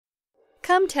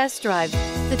Come test drive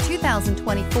the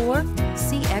 2024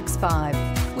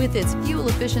 CX-5. With its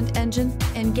fuel-efficient engine,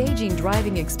 engaging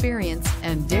driving experience,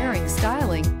 and daring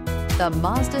styling, the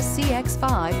Mazda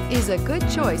CX-5 is a good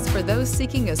choice for those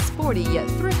seeking a sporty yet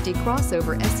thrifty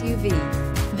crossover SUV.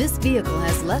 This vehicle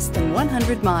has less than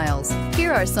 100 miles.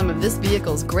 Here are some of this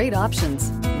vehicle's great options: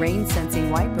 rain-sensing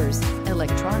wipers,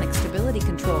 electronic stability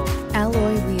control,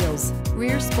 alloy wheels,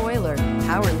 rear spoiler,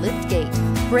 power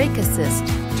liftgate, brake assist,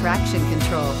 traction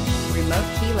control, remote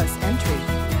keyless entry,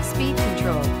 speed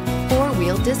control,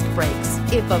 four-wheel disc brakes.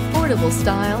 If affordable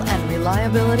style and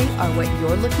reliability are what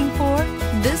you're looking for,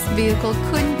 this vehicle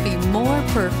couldn't be more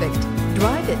perfect.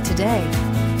 Drive it today.